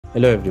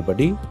Hello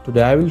everybody,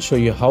 today I will show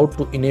you how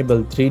to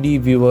enable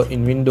 3D viewer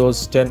in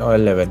Windows 10 or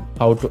 11,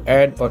 how to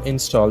add or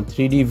install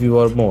 3D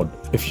viewer mode.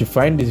 If you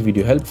find this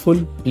video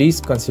helpful,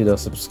 please consider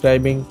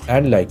subscribing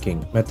and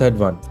liking. Method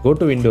 1. Go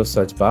to Windows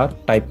search bar,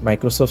 type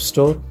Microsoft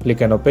Store,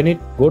 click and open it.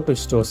 Go to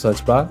Store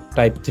search bar,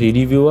 type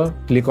 3D viewer,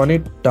 click on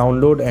it,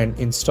 download and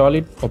install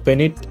it,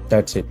 open it,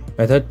 that's it.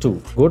 Method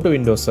 2. Go to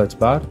Windows search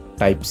bar,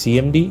 type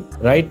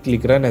CMD, right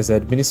click run as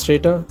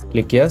administrator,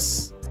 click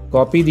yes,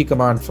 copy the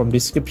command from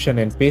description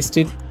and paste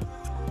it.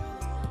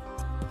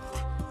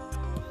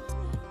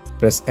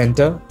 Press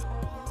enter.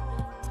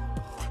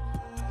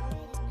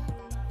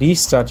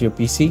 Restart your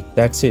PC.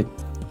 That's it.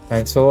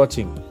 Thanks for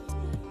watching.